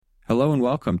Hello and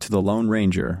welcome to The Lone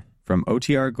Ranger from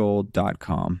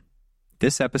OTRGold.com.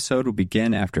 This episode will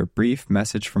begin after a brief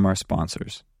message from our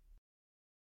sponsors.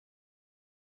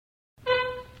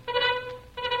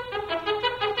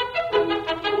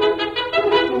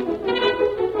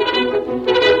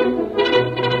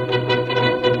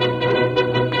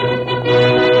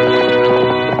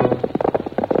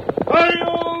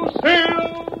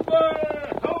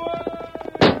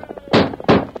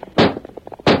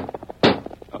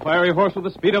 Fiery horse with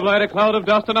the speed of light, a cloud of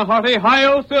dust, and a hearty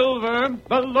Hi-Yo Silver,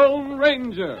 the Lone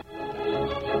Ranger.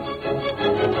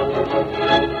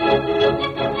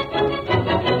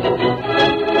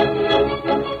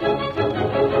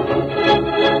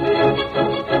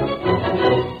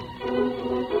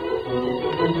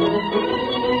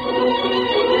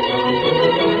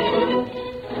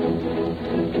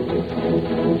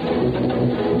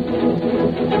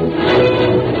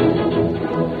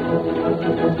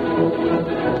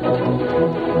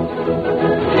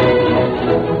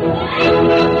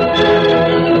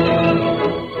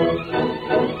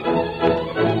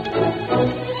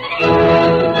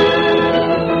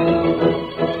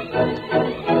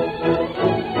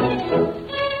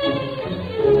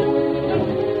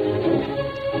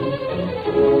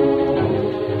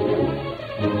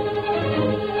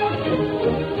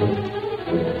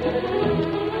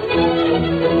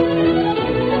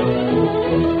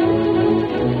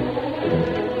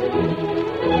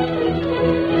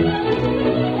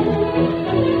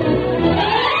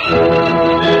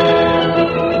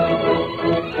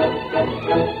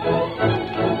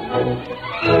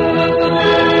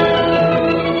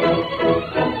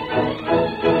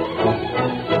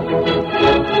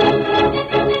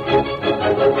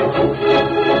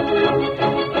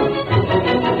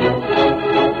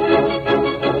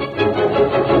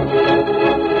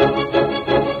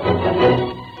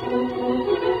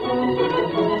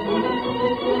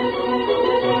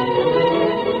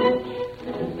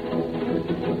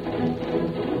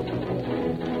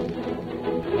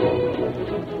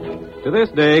 To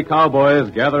this day, cowboys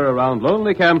gather around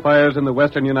lonely campfires in the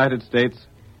western United States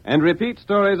and repeat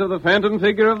stories of the phantom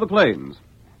figure of the plains.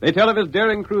 They tell of his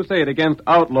daring crusade against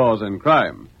outlaws and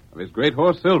crime, of his great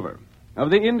horse Silver, of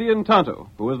the Indian Tonto,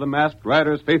 who was the masked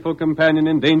rider's faithful companion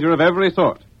in danger of every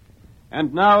sort.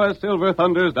 And now, as Silver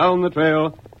thunders down the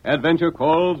trail, adventure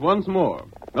calls once more.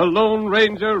 The Lone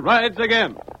Ranger rides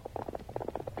again.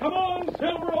 Come on,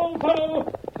 Silver, old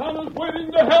fellow. Tonto's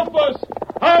waiting to help us.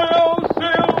 Hi-yo,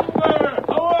 Silver!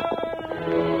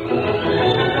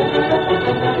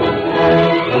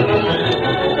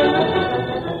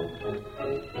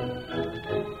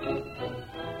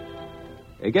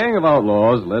 A gang of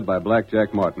outlaws, led by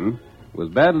Blackjack Martin, was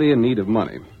badly in need of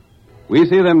money. We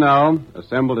see them now,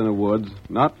 assembled in the woods,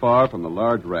 not far from the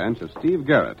large ranch of Steve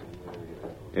Garrett.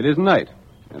 It is night,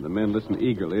 and the men listen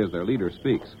eagerly as their leader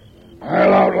speaks.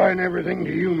 I'll outline everything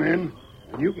to you men,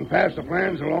 and you can pass the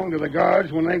plans along to the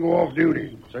guards when they go off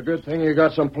duty. It's a good thing you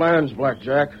got some plans,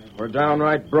 Blackjack. We're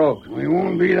downright broke. We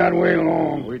won't be that way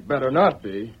long. We'd better not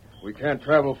be. We can't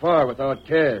travel far without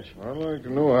cash. I'd like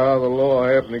to know how the law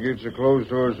happened to get so close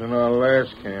to us in our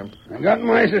last camp. I got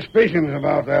my suspicions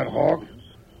about that, Hawk.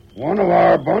 One of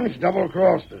our bunch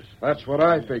double-crossed us. That's what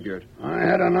I figured. I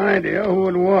had an idea who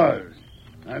it was.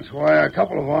 That's why a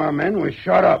couple of our men was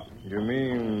shot up. You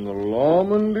mean the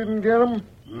lawman didn't get them?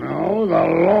 No, the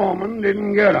lawman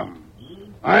didn't get them.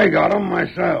 I got them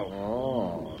myself.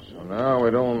 Oh, so now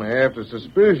we don't have to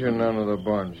suspicion none of the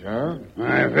bunch, huh?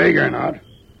 I figure not.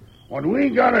 What we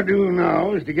gotta do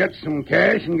now is to get some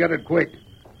cash and get it quick.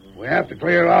 We have to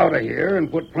clear out of here and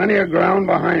put plenty of ground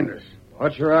behind us.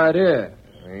 What's your idea?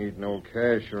 There ain't no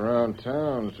cash around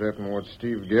town except what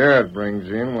Steve Garrett brings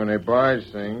in when he buys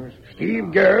things.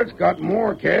 Steve Garrett's got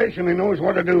more cash than he knows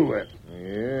what to do with.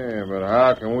 Yeah, but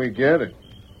how can we get it?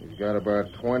 He's got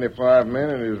about 25 men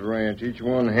at his ranch, each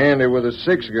one handy with a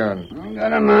 6-gun. I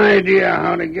got an idea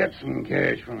how to get some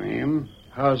cash from him.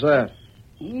 How's that?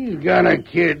 He's got a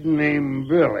kid named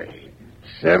Billy,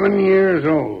 7 years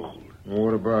old.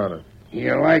 What about it?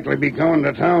 He'll likely be coming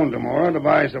to town tomorrow to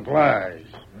buy supplies.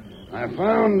 I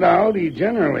found out he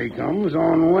generally comes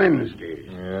on Wednesdays.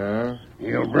 Yeah?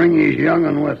 He'll bring his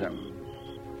young'un with him.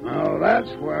 Now, that's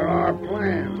where our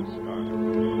plans start.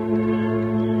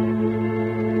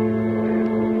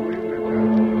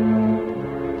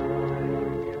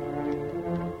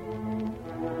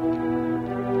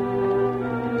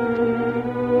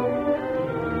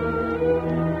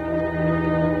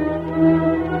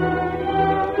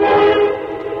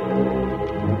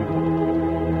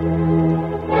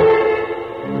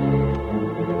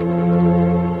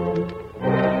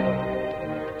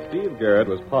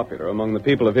 popular among the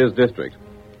people of his district.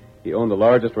 He owned the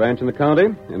largest ranch in the county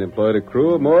and employed a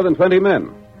crew of more than 20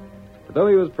 men. But though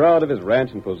he was proud of his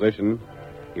ranch and position,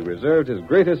 he reserved his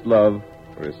greatest love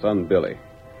for his son Billy.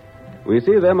 We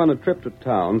see them on a trip to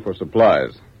town for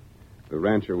supplies. The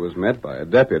rancher was met by a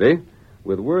deputy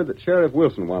with word that Sheriff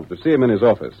Wilson wanted to see him in his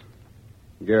office.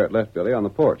 Garrett left Billy on the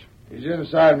porch. He's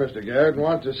inside, Mr. Garrett, and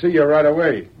wants to see you right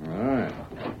away. All right.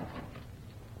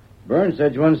 Burns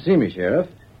said you wanted to see me, Sheriff.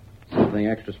 Something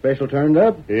extra special turned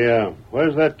up? Yeah.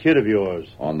 Where's that kid of yours?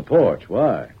 On the porch.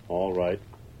 Why? All right.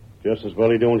 Just as well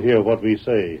he don't hear what we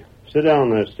say. Sit down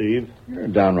there, Steve. You're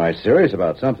downright serious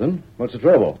about something. What's the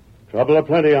trouble? Trouble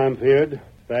aplenty, I'm feared.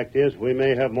 Fact is, we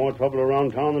may have more trouble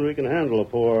around town than we can handle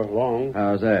afore long.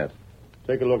 How's that?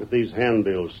 Take a look at these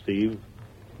handbills, Steve.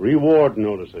 Reward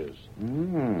notices.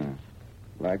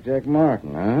 Blackjack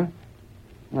Martin, huh?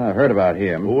 Well, I've heard about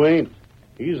him. Who ain't?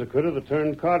 He's a critter that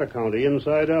turned Carter County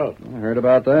inside out. I heard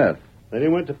about that. Then he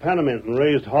went to Panamint and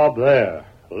raised hob there.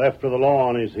 Left with the law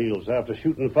on his heels after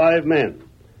shooting 5 men.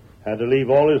 Had to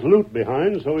leave all his loot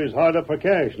behind, so he's hard up for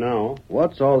cash now.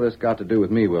 What's all this got to do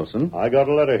with me, Wilson? I got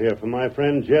a letter here from my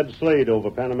friend Jed Slade over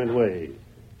Panamint Way.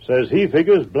 Says he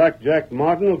figures Blackjack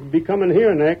Martin will be coming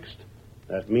here next.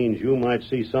 That means you might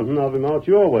see something of him out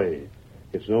your way.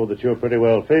 It's know that you're pretty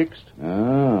well fixed.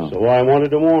 Oh. So I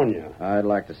wanted to warn you. I'd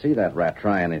like to see that rat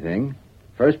try anything.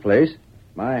 First place,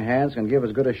 my hands can give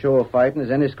as good a show of fighting as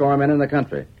any score men in the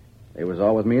country. They was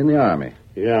all with me in the Army.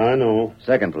 Yeah, I know.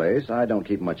 Second place, I don't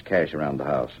keep much cash around the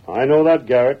house. I know that,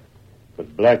 Garrett.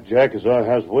 But Blackjack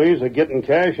has ways of getting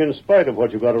cash in spite of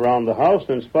what you got around the house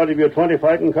and in spite of your 20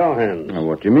 fighting cowhands. Now,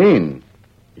 what do you mean?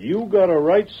 You got a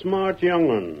right smart young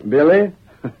one. Billy?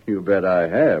 You bet I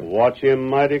have. Watch him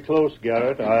mighty close,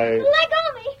 Garrett. Let go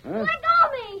of me! Huh? Let go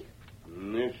of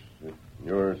me! This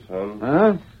your son?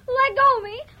 Huh? Let go of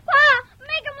me! Pa!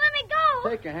 Make him let me go!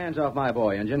 Take your hands off my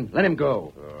boy, Injun. Let him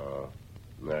go.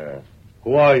 There.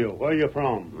 Who are you? Where are you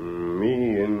from?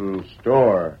 Me in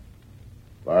store.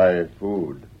 Buy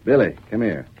food. Billy, come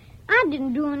here. I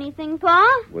didn't do anything,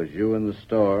 Pa. Was you in the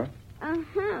store?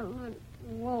 Uh-huh.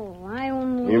 Whoa, I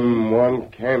only... Him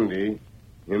want candy.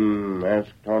 Him ask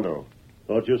Tonto.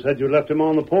 Thought you said you left him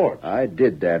on the porch. I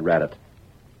did, Dad Rabbit.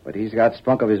 But he's got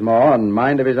spunk of his maw and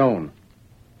mind of his own.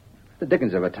 The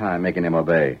dickens of a time making him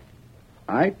obey.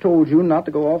 I told you not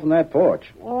to go off on that porch.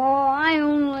 Oh, I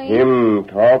only... Him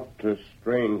talk to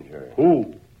stranger.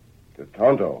 Who? To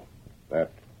Tonto.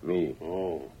 That me.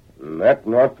 Oh. That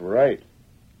not right.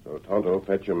 So Tonto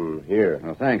fetch him here.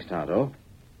 Well, thanks, Tonto.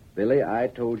 Billy, I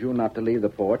told you not to leave the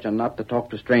porch and not to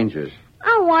talk to strangers.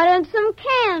 I wanted some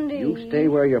candy. You stay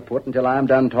where you're put until I'm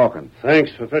done talking.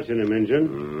 Thanks for fetching him,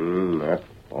 Injun. That's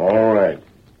all right.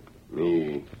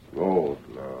 Me go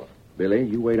now. Billy,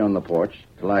 you wait on the porch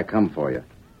till I come for you.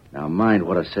 Now mind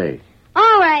what I say.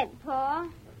 All right, Pa.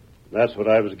 That's what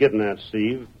I was getting at,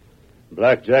 Steve.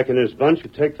 Blackjack and his bunch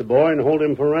could take the boy and hold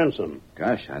him for ransom.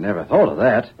 Gosh, I never thought of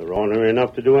that. They're ornery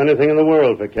enough to do anything in the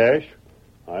world for cash.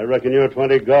 I reckon your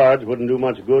 20 guards wouldn't do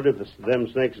much good if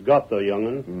them snakes got the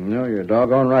young'un. No, you're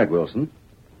doggone right, Wilson.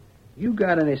 You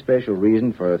got any special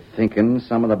reason for thinking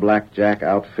some of the Blackjack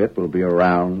outfit will be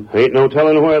around? Ain't no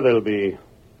telling where they'll be.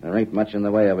 There ain't much in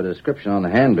the way of a description on the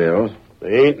handbills.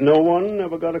 They ain't no one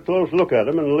ever got a close look at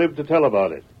 'em and lived to tell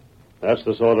about it. That's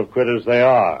the sort of critters they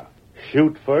are.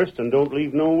 Shoot first and don't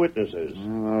leave no witnesses.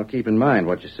 Well, I'll keep in mind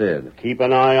what you said. Keep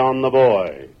an eye on the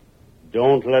boy.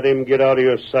 Don't let him get out of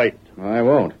your sight. I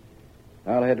won't.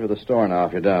 I'll head for the store now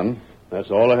if you're done. That's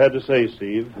all I had to say,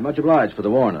 Steve. I'm much obliged for the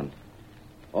warning.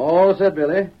 All set,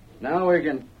 Billy. Now we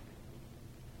can...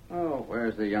 Oh,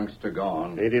 where's the youngster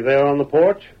gone? Ain't he there on the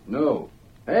porch? No.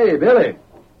 Hey, Billy.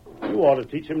 You ought to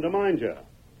teach him to mind you.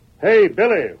 Hey,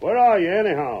 Billy, where are you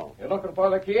anyhow? You looking for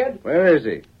the kid? Where is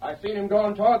he? I seen him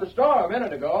going toward the store a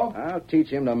minute ago. I'll teach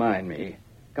him to mind me.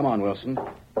 Come on, Wilson.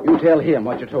 You tell him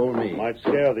what you told me. Might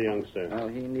scare the youngster. Well,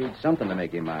 he needs something to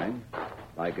make him mind.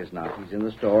 Like as not, he's in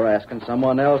the store asking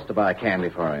someone else to buy candy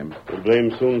for him. We'll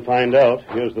blame soon find out.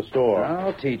 Here's the store.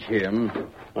 I'll teach him.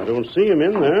 I don't see him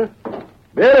in there.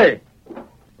 Billy!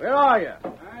 Where are you?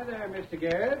 Hi there, Mr.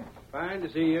 Garrett. Fine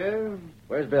to see you.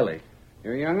 Where's Billy?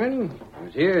 Your young'un? He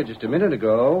was here just a minute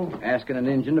ago. Asking an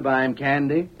Injun to buy him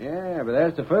candy? Yeah, but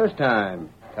that's the first time.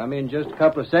 Come in just a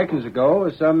couple of seconds ago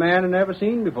as some man I never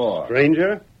seen before.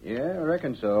 Stranger? Yeah, I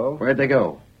reckon so. Where'd they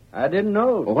go? I didn't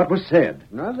know. Well, what was said?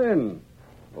 Nothing.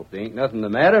 Hope there ain't nothing the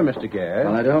matter, Mr. Garrett.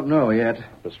 Well, I don't know yet.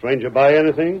 The stranger buy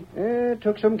anything? Yeah,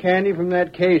 took some candy from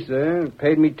that case there.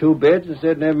 Paid me 2 bits and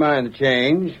said never mind the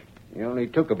change. He only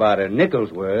took about a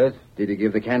nickel's worth. Did he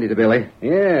give the candy to Billy?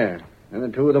 Yeah. And the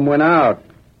 2 of them went out.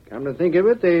 Come to think of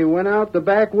it, they went out the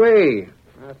back way.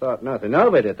 I I thought nothing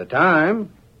of it at the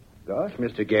time. Gosh,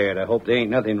 Mr. Garrett, I hope there ain't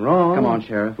nothing wrong. Come on,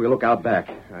 Sheriff. We'll look out back.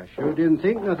 I sure didn't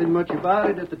think nothing much about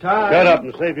it at the time. Shut up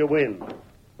and save your wind.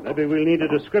 Maybe we'll need a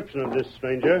description of this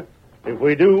stranger. If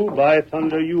we do, by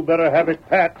thunder, you better have it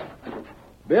pat.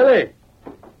 Billy!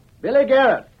 Billy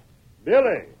Garrett!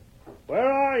 Billy, where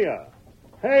are you?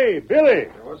 Hey, Billy!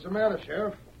 What's the matter,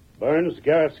 Sheriff? Burns,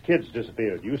 Garrett's kid's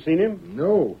disappeared. You seen him?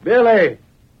 No. Billy!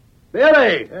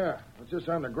 Billy! Yeah, it's just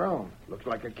on the ground. Looks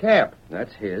like a cap.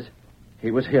 That's his.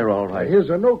 He was here all right. Here's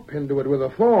a note pinned to it with a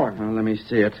thorn. Well, let me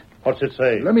see it. What's it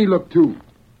say? Let me look, too.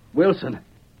 Wilson,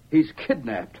 he's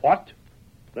kidnapped. What?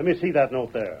 Let me see that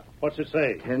note there. What's it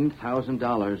say?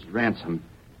 $10,000 ransom.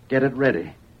 Get it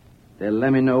ready. They'll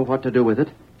let me know what to do with it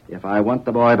if I want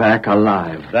the boy back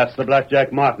alive. That's the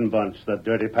Blackjack Martin bunch, that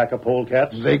dirty pack of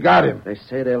polecats. They got him. They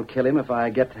say they'll kill him if I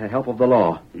get the help of the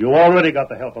law. You already got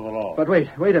the help of the law. But wait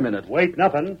a minute. Wait,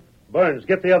 nothing. Burns,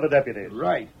 get the other deputies.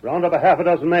 Right. Round up a half a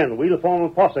dozen men. We'll form a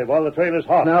posse while the trail is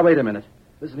hot. Now, wait a minute.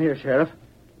 Listen here, Sheriff.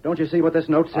 Don't you see what this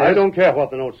note says? I don't care what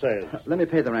the note says. Let me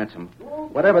pay the ransom.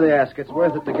 Whatever they ask, it's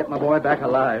worth it to get my boy back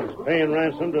alive. Paying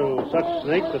ransom to such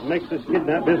snakes that makes this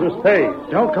kidnap business pay.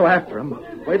 Don't go after him.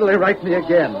 Wait till they write me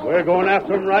again. We're going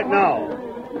after him right now.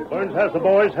 Burns has the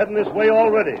boys heading this way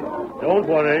already. Don't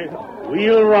worry.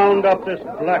 We'll round up this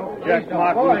Blackjack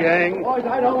Martin gang. Boys,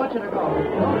 I don't want you to go.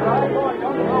 Don't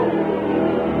go.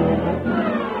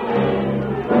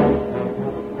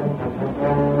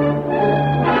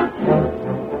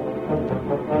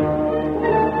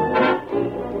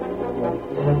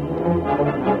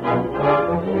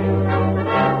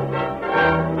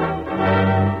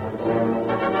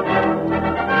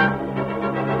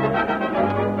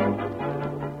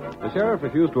 The sheriff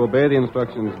refused to obey the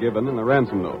instructions given in the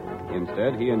ransom note.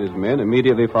 Instead, he and his men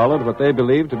immediately followed what they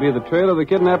believed to be the trail of the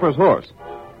kidnapper's horse.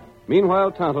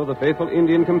 Meanwhile, Tonto, the faithful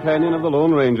Indian companion of the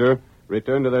Lone Ranger,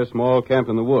 returned to their small camp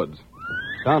in the woods.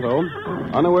 Tonto,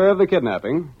 unaware of the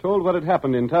kidnapping, told what had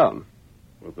happened in town.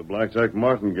 With the Blackjack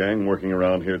Martin gang working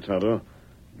around here, Tonto,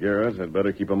 Garrett had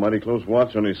better keep a mighty close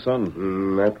watch on his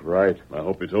son. That's right. I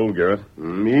hope you told Garrett.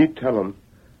 Me tell him.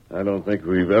 I don't think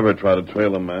we've ever tried to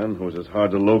trail a man who's as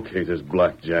hard to locate as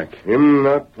Blackjack. Him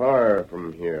not far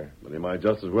from here. But he might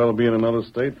just as well be in another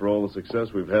state for all the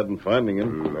success we've had in finding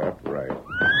him. That's right.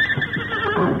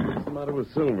 What's the matter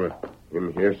with Silver?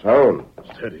 Him hear sound.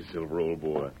 Steady, Silver, old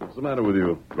boy. What's the matter with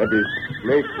you? Maybe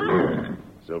snake near.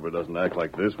 Silver doesn't act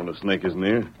like this when a snake is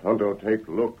near. Tonto take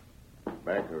look.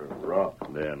 Back a rock.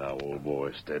 There now, old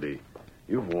boy. Steady.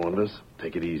 You've warned us.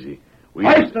 Take it easy.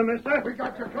 Heist him, mister. We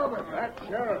got you covered. That's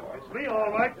Sheriff. It's me,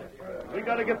 all right. We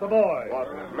got to get the boy. What's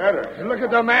the matter? Look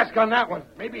at the mask on that one.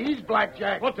 Maybe he's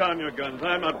Blackjack. Put down your guns.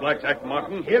 I'm not Blackjack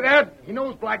Martin. Hear that? He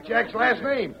knows Blackjack's last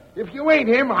name. If you ain't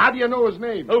him, how do you know his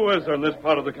name? Who is there in this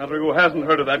part of the country who hasn't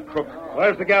heard of that crook?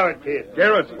 Where's the Garrett kid?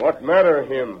 Garrett. What matter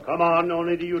him? Come on, no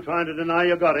need of you trying to deny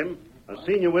you got him. I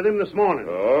seen you with him this morning.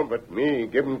 Oh, but me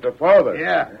give him to father.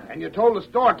 Yeah, and you told the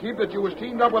storekeeper that you was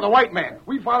teamed up with a white man.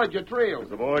 We followed your trail. Is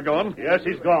the boy gone? Yes,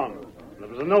 he's gone. There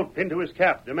was a note pinned to his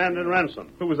cap demanding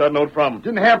ransom. Who was that note from?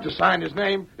 Didn't have to sign his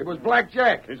name. It was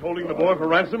Blackjack. He's holding the boy for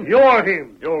ransom? You're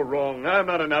him. You're wrong. I'm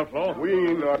not an outlaw.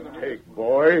 We not take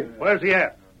boy. Where's he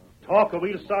at? Talk or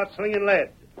we'll start slinging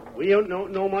lead. We ain't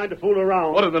no mind to fool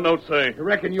around. What did the note say? I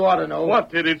reckon you ought to know. What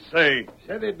did it say?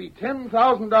 Said there'd be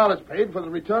 $10,000 paid for the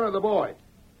return of the boy.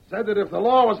 Said that if the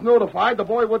law was notified, the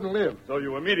boy wouldn't live. So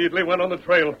you immediately went on the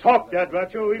trail. Talk, Dad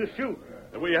Ratcho, we'll shoot.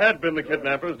 If we had been the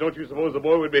kidnappers, don't you suppose the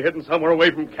boy would be hidden somewhere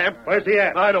away from camp? Where's he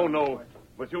at? I don't know.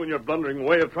 But you and your blundering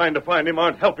way of trying to find him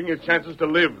aren't helping his chances to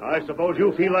live. I suppose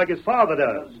you feel like his father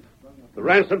does. The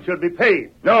ransom should be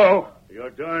paid. No.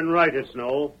 You're darn right, it's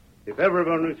no. If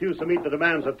everyone refused to meet the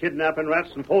demands of kidnapping rats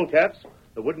and polecats,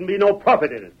 there wouldn't be no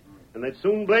profit in it. And they'd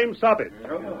soon blame Soppet.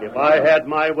 If I had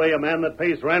my way, a man that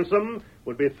pays ransom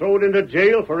would be thrown into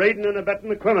jail for aiding and abetting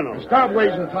the criminal. Stop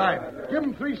wasting time. Give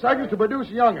them 3 seconds to produce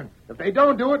a young'un. If they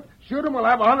don't do it, shoot them. We'll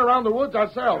have a hunt around the woods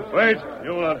ourselves. Wait.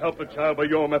 You'll not help the child by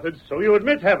your methods. So you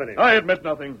admit having him? I admit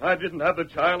nothing. I didn't have the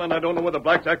child, and I don't know where the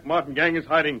Blackjack Martin gang is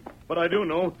hiding. But I do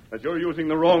know that you're using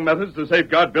the wrong methods to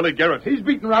safeguard Billy Garrett. He's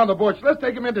beating around the bush. Let's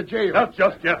take him into jail. Not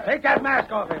just yet. Take that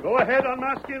mask off him. Go ahead,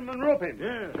 unmask him and rope him.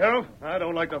 Yeah. Sheriff, I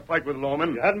don't like to fight with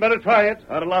lawmen. You hadn't better try it.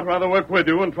 I'd a lot rather work with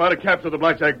you and try to capture the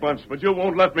Blackjack bunch, but you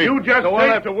won't let me. You just So think... I'll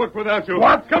have to work without you.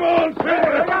 What? Come on,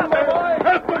 Silver!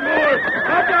 Help the boy!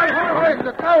 I've got him.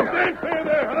 The cow. Stand clear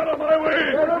there! Out of my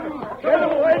way! Get him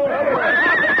away.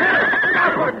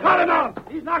 Cut him out.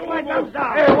 He's knocked my guns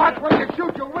down. Hey, watch when you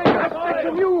shoot your wings. That's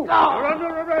fixing you. You're under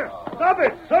arrest. Stop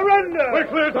it. Surrender. We're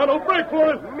clear, Tonto. Break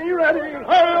for it. Me ready.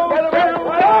 Hurry,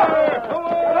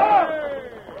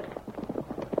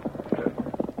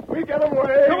 me get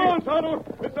away. Come on, Tonto.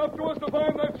 It's up to us to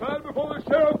find that child before the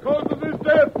sheriff causes his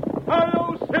death.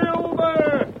 Hi-yo,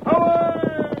 Silver! Away!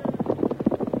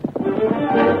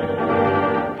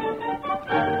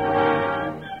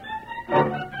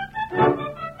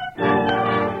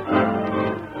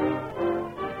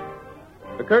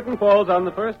 The curtain falls on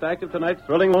the first act of tonight's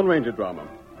thrilling Lone Ranger drama.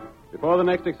 Before the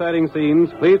next exciting scenes,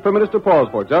 please permit us to pause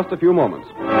for just a few moments.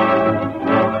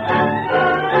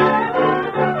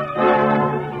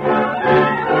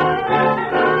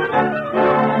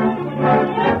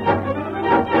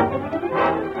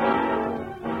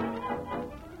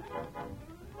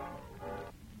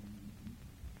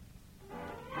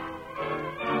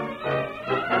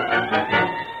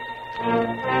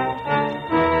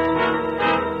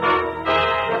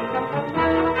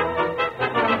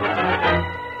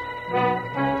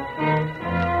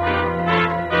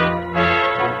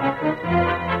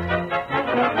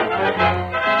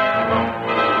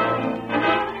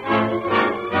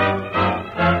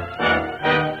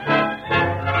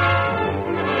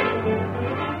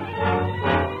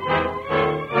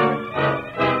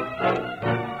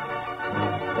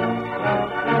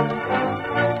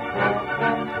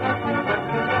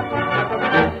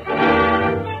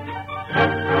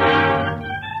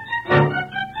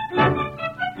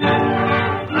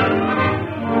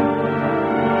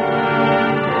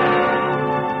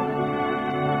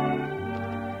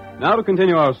 Now to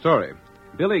continue our story.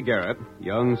 Billy Garrett,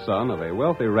 young son of a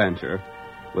wealthy rancher,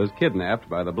 was kidnapped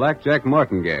by the Blackjack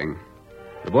Martin gang.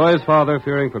 The boy's father,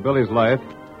 fearing for Billy's life,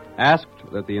 asked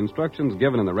that the instructions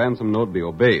given in the ransom note be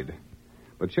obeyed.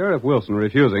 But Sheriff Wilson,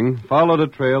 refusing, followed a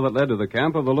trail that led to the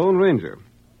camp of the Lone Ranger.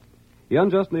 He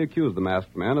unjustly accused the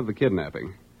masked man of the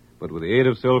kidnapping, but with the aid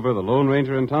of Silver, the Lone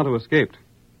Ranger and Tonto escaped.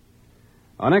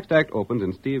 Our next act opens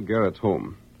in Steve Garrett's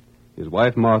home. His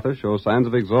wife, Martha, shows signs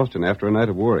of exhaustion after a night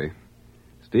of worry.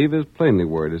 Steve is plainly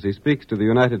worried as he speaks to the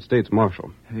United States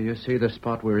Marshal. You see the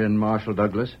spot we're in, Marshal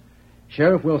Douglas?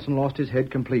 Sheriff Wilson lost his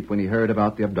head complete when he heard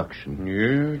about the abduction.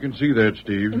 Yeah, I can see that,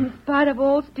 Steve. In spite of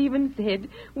all Stephen said,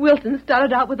 Wilson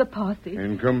started out with a posse.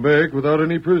 And come back without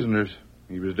any prisoners.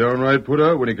 He was downright put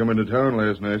out when he come into town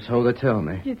last night. So they tell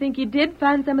me. Do you think he did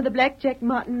find some of the Blackjack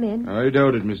Martin men? I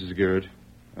doubt it, Mrs. Garrett.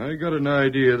 I got an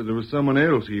idea that there was someone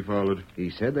else he followed. He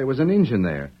said there was an Injun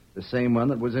there, the same one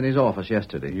that was in his office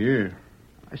yesterday. Yeah.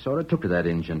 I sort of took to that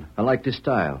Injun. I liked his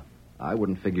style. I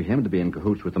wouldn't figure him to be in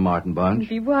cahoots with the Martin bunch. If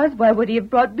he was, why would he have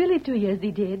brought Billy to you as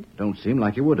he did? Don't seem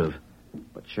like he would have.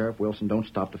 But Sheriff Wilson don't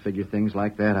stop to figure things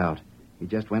like that out. He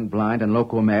just went blind and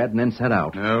loco mad and then set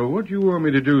out. Now, what you want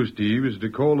me to do, Steve, is to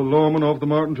call the lawmen off the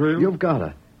Martin trail? You've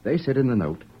gotta. They said in the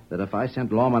note that if I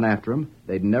sent lawmen after him,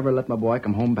 they'd never let my boy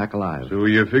come home back alive. So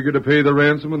you figure to pay the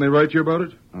ransom when they write you about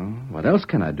it? Oh, what else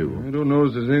can I do? I don't know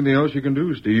if there's anything else you can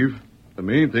do, Steve. The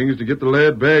main thing is to get the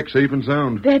lad back safe and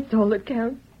sound. That's all that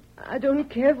counts. I don't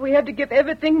care if we have to give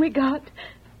everything we got.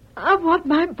 I want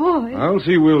my boy. I'll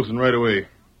see Wilson right away.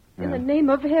 In the name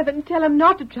of heaven, tell him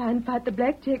not to try and fight the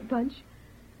Blackjack bunch.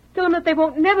 Tell him that they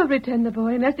won't never return the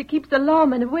boy unless he keeps the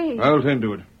lawmen away. I'll tend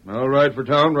to it. I'll ride for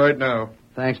town right now.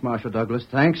 Thanks, Marshal Douglas.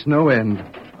 Thanks, no end.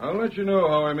 I'll let you know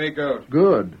how I make out.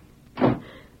 Good.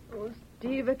 Oh,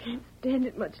 Steve, I can't stand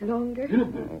it much longer.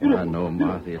 Oh, I know,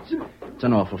 Martha. It's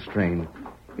an awful strain.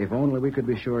 If only we could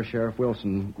be sure Sheriff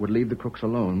Wilson would leave the crooks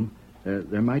alone,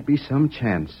 there might be some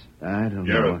chance. I don't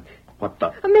know. What the?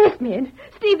 A masked man.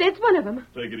 Steve, that's one of them.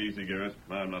 Take it easy, Garrett.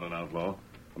 I'm not an outlaw.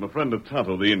 I'm a friend of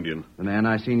Tonto, the Indian. The man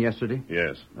I seen yesterday?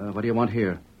 Yes. What do you want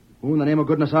here? Who in the name of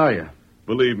goodness are you?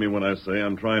 Believe me when I say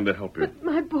I'm trying to help you. But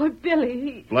my boy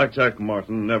Billy, Blackjack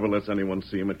Martin never lets anyone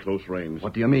see him at close range.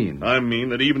 What do you mean? I mean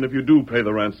that even if you do pay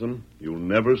the ransom, you'll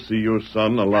never see your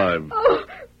son alive. Oh,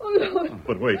 Lord.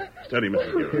 But wait. Steady,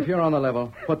 Mrs. Garrett. If you're on the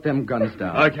level, put them guns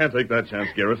down. I can't take that chance,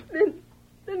 Garrett.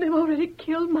 Then they've already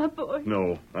killed my boy.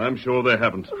 No, I'm sure they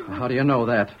haven't. How do you know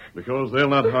that? Because they'll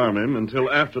not harm him until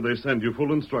after they send you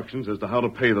full instructions as to how to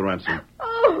pay the ransom.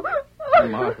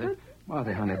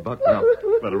 Martha, honey, buck up.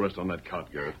 Better rest on that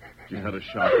cot, Garrett. She's had a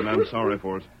shock, and I'm sorry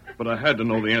for it. But I had to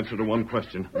know the answer to one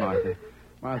question.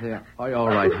 Martha, are you all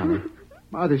right, honey?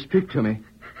 Martha, speak to me.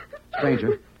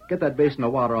 Stranger, get that basin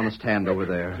of water on the stand over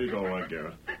there. She's all right,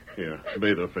 Garrett. Here,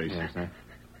 bathe her face. Yes, sir.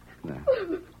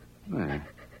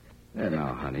 There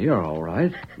now, honey, you're all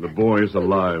right. The boy's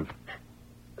alive.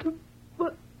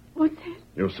 What's that?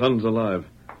 Your son's alive,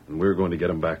 and we're going to get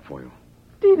him back for you.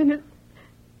 Stephen,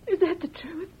 is that the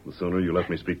truth? The sooner you let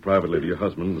me speak privately to your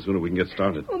husband, the sooner we can get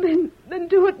started. Oh, then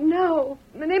do it now.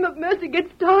 In the name of mercy, get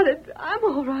started. I'm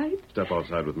all right. Step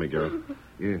outside with me, Garrett.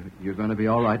 You're going to be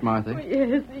all right, Martha? Oh,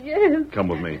 yes. Come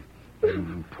with me.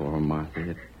 Poor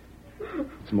Martha.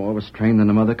 It's more of a strain than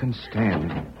a mother can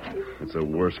stand. It's a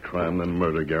worse crime than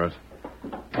murder, Garrett.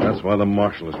 That's why the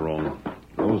marshal is wrong.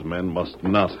 Those men must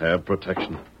not have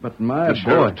protection. But my the boy...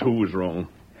 sheriff, too, is wrong.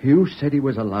 You said he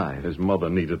was alive. His mother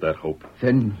needed that hope.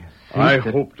 Then you think I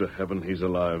that... hope to heaven he's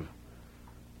alive.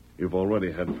 You've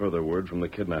already had further word from the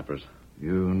kidnappers.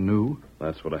 You knew?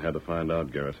 That's what I had to find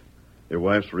out, Garrett. Your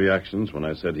wife's reactions when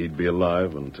I said he'd be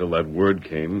alive until that word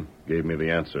came gave me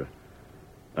the answer.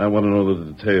 I want to know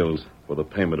the details for the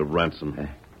payment of ransom.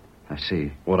 I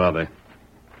see. What are they?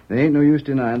 There ain't no use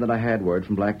denying that I had word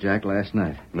from Black Jack last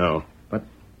night. No. But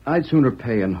I'd sooner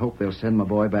pay and hope they'll send my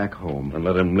boy back home. And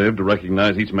let him live to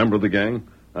recognize each member of the gang?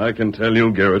 I can tell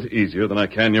you, Garrett, easier than I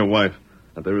can your wife,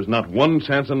 that there is not one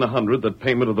chance in 100 that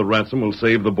payment of the ransom will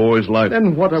save the boy's life.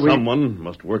 Then what are we... Someone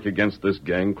must work against this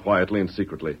gang quietly and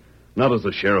secretly, not as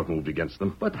the sheriff moved against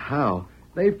them. But how?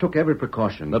 They've took every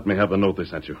precaution. Let me have the note they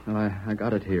sent you. Well, I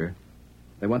got it here.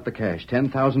 They want the cash,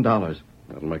 $10,000.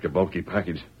 That'll make a bulky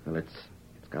package. Well, it's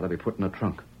got to be put in a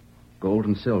trunk. Gold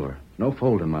and silver. No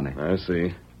folding money. I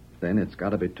see. Then it's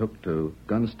got to be took to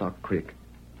Gunstock Creek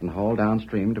and hauled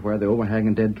downstream to where the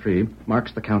overhanging dead tree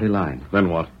marks the county line. Then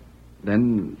what?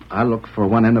 Then I'll look for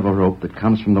one end of a rope that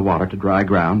comes from the water to dry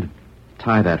ground,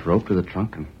 tie that rope to the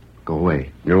trunk, and go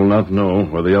away. You'll not know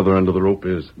where the other end of the rope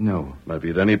is. No. Might be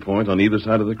at any point on either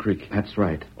side of the creek. That's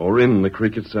right. Or in the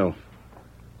creek itself.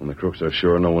 When the crooks are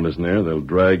sure no one is near, they'll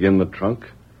drag in the trunk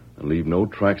and leave no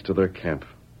tracks to their camp.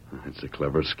 It's a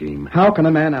clever scheme. How can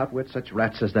a man outwit such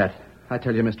rats as that? I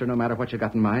tell you, mister, no matter what you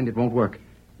got in mind, it won't work.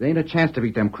 There ain't a chance to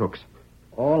beat them crooks.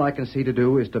 All I can see to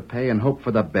do is to pay and hope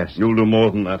for the best. You'll do more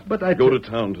than that. But I... Go to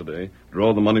town today,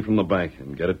 draw the money from the bank,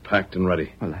 and get it packed and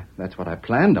ready. Well, that's what I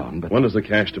planned on, but... When is the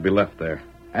cash to be left there?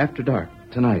 After dark,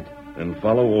 tonight. Then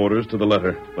follow orders to the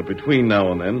letter. But between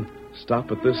now and then,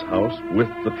 stop at this house with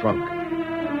the trunk.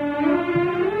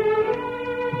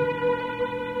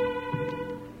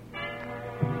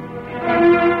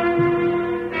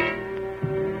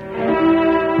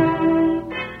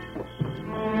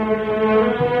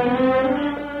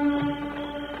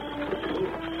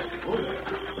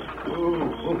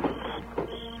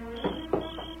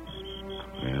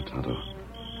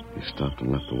 Stopped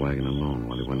and left the wagon alone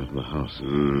while he went into the house.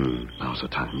 Now's the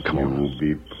time. Come on. You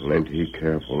be plenty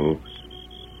careful.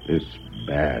 It's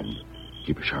bad.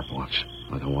 Keep a sharp watch.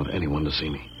 I don't want anyone to see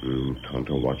me.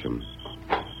 Tonto, watch him.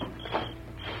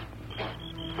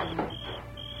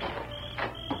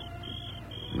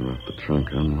 You left the trunk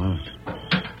unlocked.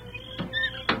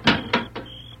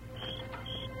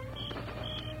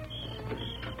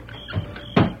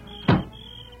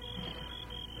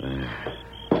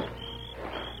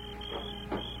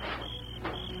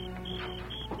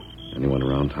 Anyone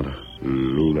around, Tonto?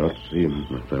 Not see him.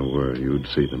 If there were, you'd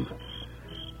see them.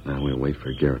 Now we'll wait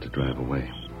for Garrett to drive away.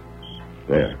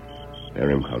 There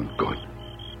him come. Good.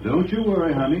 Don't you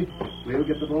worry, honey. We'll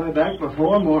get the boy back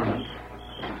before morning.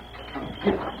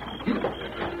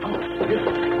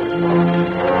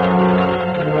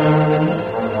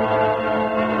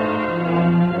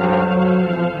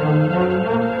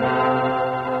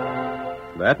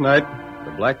 That night,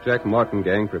 the Blackjack Martin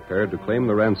gang prepared to claim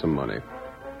the ransom money.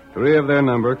 3 of their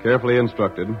number, carefully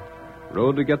instructed,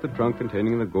 rode to get the trunk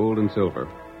containing the gold and silver.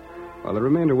 While the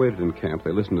remainder waited in camp,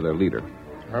 they listened to their leader.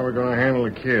 How are we going to handle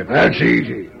the kid? That's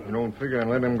easy. You don't figure on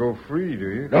letting him go free, do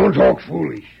you? Don't talk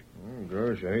foolish. Oh,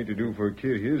 gosh, I hate to do for a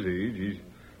kid his age.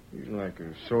 He's like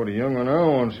a sort of young one I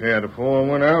once had before I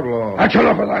went outlaw. That's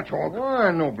enough of that talk. Oh,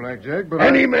 I know, Blackjack, but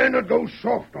Any man that goes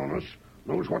soft on us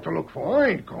knows what to look for.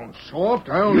 I ain't going soft.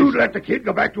 I only... You'd let the kid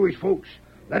go back to his folks.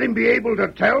 Let him be able to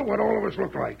tell what all of us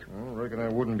look like. I reckon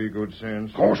that wouldn't be good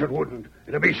sense. Of course it wouldn't.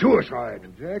 It'd be suicide.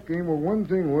 Jack, well, one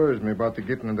thing worries me about the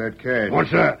getting of that cash.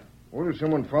 What's that? What if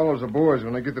someone follows the boys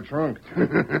when they get the trunk?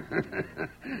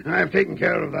 I've taken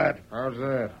care of that. How's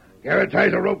that? Garrett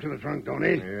ties a rope to the trunk, don't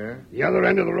he? Yeah. The other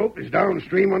end of the rope is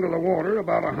downstream under the water,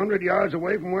 about 100 yards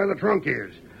away from where the trunk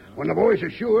is. When the boys are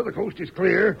sure the coast is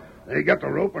clear, they get the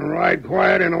rope and ride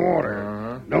quiet in the water.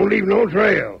 Uh-huh. Don't leave no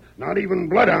trail. Not even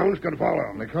bloodhounds could follow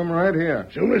them. They come right here.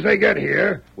 Soon as they get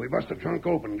here, we bust the trunk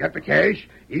open, get the cash.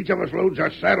 Each of us loads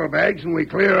our saddlebags, and we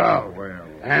clear out. Well.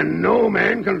 And no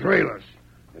man can trail us.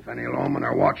 If any lawmen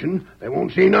are watching, they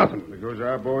won't see nothing. Because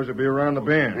our boys will be around the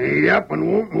bend. Yep,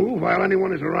 and won't move while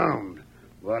anyone is around.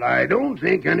 But I don't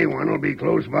think anyone will be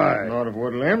close by. Not if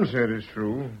what Lem said is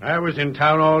true. I was in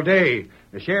town all day.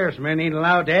 The sheriff's men ain't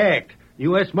allowed to act.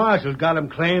 U.S. Marshal's got him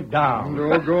clamped down.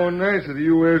 Doggone nice of the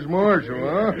U.S. Marshal,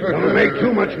 huh? Don't make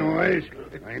too much noise.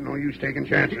 Ain't no use taking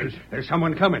chances. There's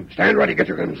someone coming. Stand ready. Get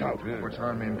your guns out. What's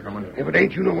our men coming? If it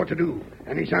ain't, you know what to do.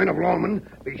 Any sign of lawman,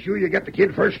 be sure you get the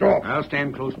kid first off. I'll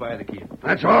stand close by the kid.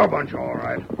 That's our bunch, all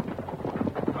right.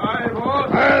 Hi,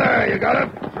 boss. There, you got it?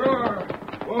 Sure.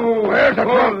 Oh, where's the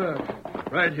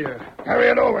trunk? Right here. Carry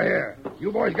it over here.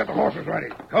 You boys get the horses ready.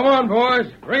 Come on,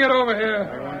 boys. Bring it over I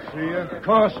here. want to see you. Of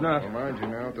course not. Well, mind you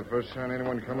now, if the first sign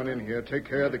anyone coming in here, take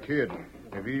care of the kid.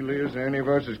 If he lives and any of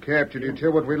us is captured, you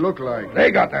tell what we look like.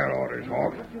 They got their orders,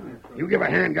 Hawk. You give a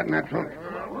hand getting that trunk.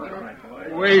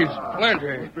 Weighs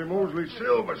plenty. Must be Mosley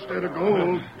silver instead of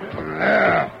gold.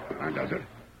 There. That does it.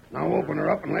 Now open her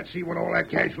up and let's see what all that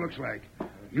cash looks like.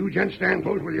 You gents stand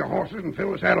close with your horses and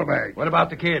fill the saddlebag. What about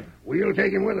the kid? We'll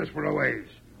take him with us for a ways.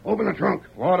 Open the trunk.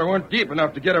 Water weren't deep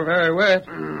enough to get her very wet.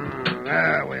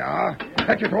 There we are.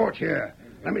 Fetch a torch here.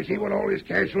 Let me see what all this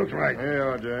cash looks like. Here you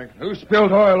are, Jack. Who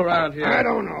spilled oil around here? I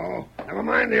don't know. Never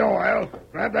mind the oil.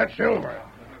 Grab that silver.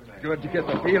 Good to get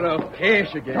the feel of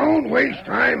cash again. Don't waste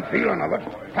time feeling of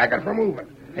it. Pack it for moving.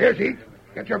 Here's Heath.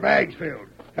 Get your bags filled.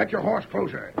 Fetch your horse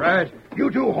closer. Right. You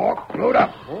too, Hawk. Load up.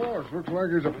 Horse, looks like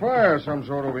there's a fire of some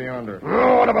sort over yonder.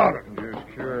 Oh, what about it? Just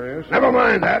curious. Never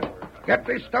mind that. Get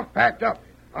this stuff packed up.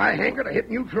 I hanker to hit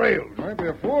new trails. Might be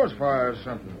a forest fire or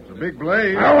something. It's a big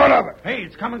blaze. Now, what of it? Hey,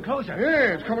 it's coming closer.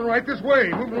 Yeah, it's coming right this way,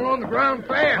 moving along the ground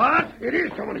fast. What? It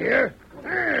is coming here.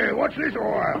 Hey, what's this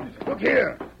oil? Look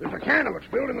here. There's a can of it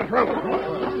spilled in the trunk.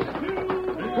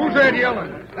 Who's that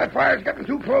yelling? That fire's getting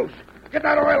too close. Get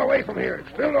that oil away from here. It's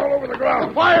spilled all over the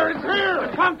ground. Fire is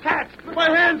here! Tomcats! My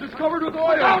hands is covered with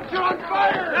oil. Out, you're on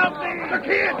fire! Help me! The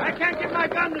kid! I can't get my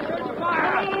gun to search the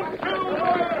fire.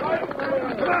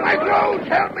 My clothes!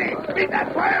 Help me! Beat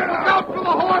that fire out! Out for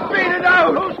the horse! Beat it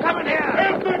out! Who's coming here?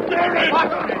 Infantry!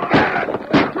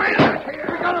 Trailers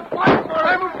here! We got a fire!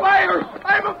 I'm a fire!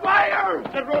 I'm a fire!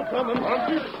 Get rope from them. I'll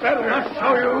be steady. I'll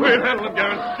show you. We'll handle it,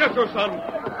 Garrett. Get your son.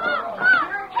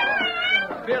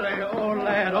 Billy, old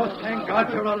lad. Oh, thank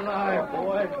God you're alive,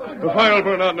 boy. The fire will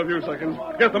burn out in a few seconds.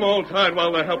 Get them all tied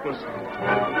while they're helpless.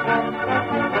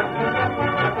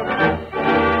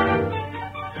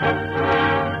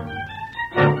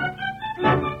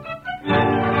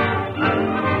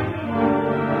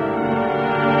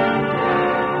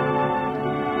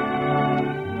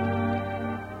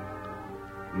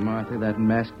 Martha, that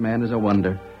masked man is a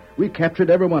wonder. We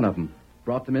captured every one of them,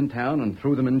 brought them in town, and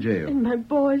threw them in jail. And my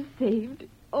boy's saved.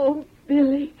 Oh,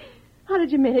 Billy. How did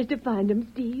you manage to find him,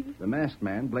 Steve? The masked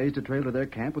man blazed a trail to their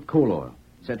camp with coal oil,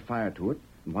 set fire to it,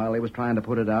 and while they was trying to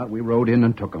put it out, we rode in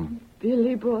and took them.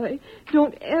 Billy, boy,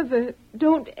 don't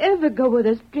ever go with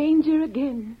a stranger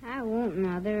again. I won't,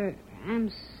 Mother. I'm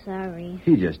sorry.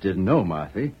 He just didn't know,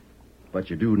 Marthy. But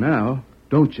you do now,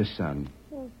 don't you, son?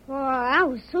 Oh, Paul, I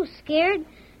was so scared.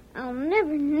 I'll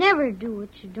never do what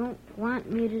you don't want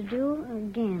me to do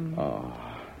again. Oh.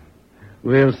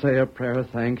 We'll say a prayer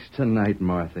of thanks tonight,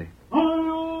 Marthy.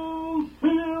 Hail,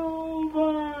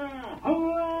 Silver!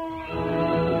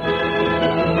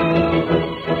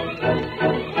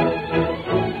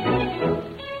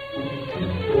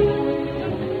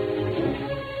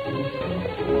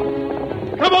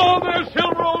 Come on there,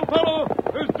 Silver, old fellow.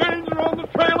 There's danger on the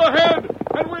trail ahead,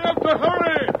 and we have to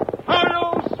hurry.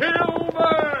 Hail,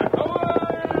 Silver!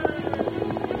 Away!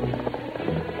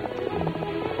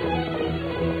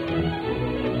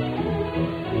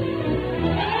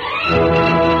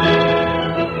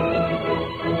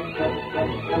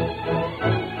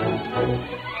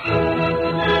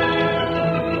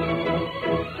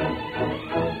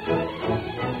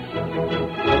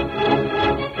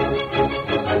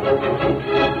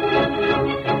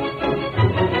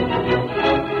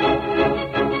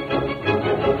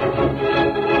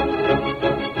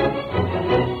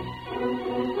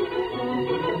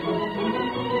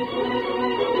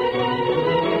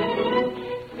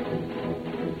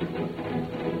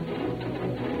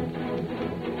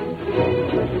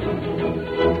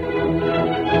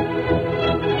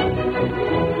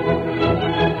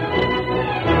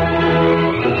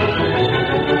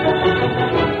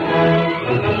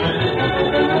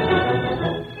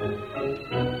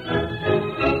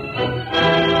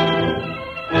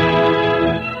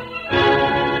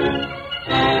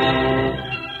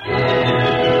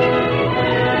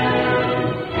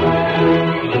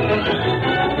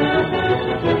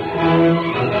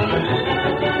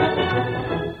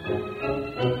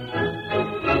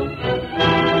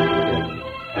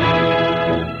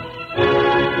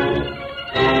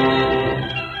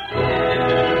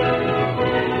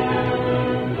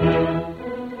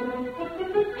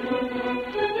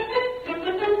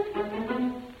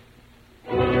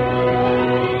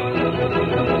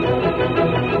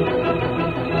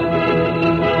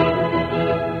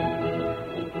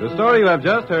 story you have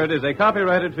just heard is a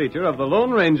copyrighted feature of the Lone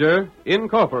Ranger,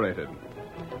 Incorporated.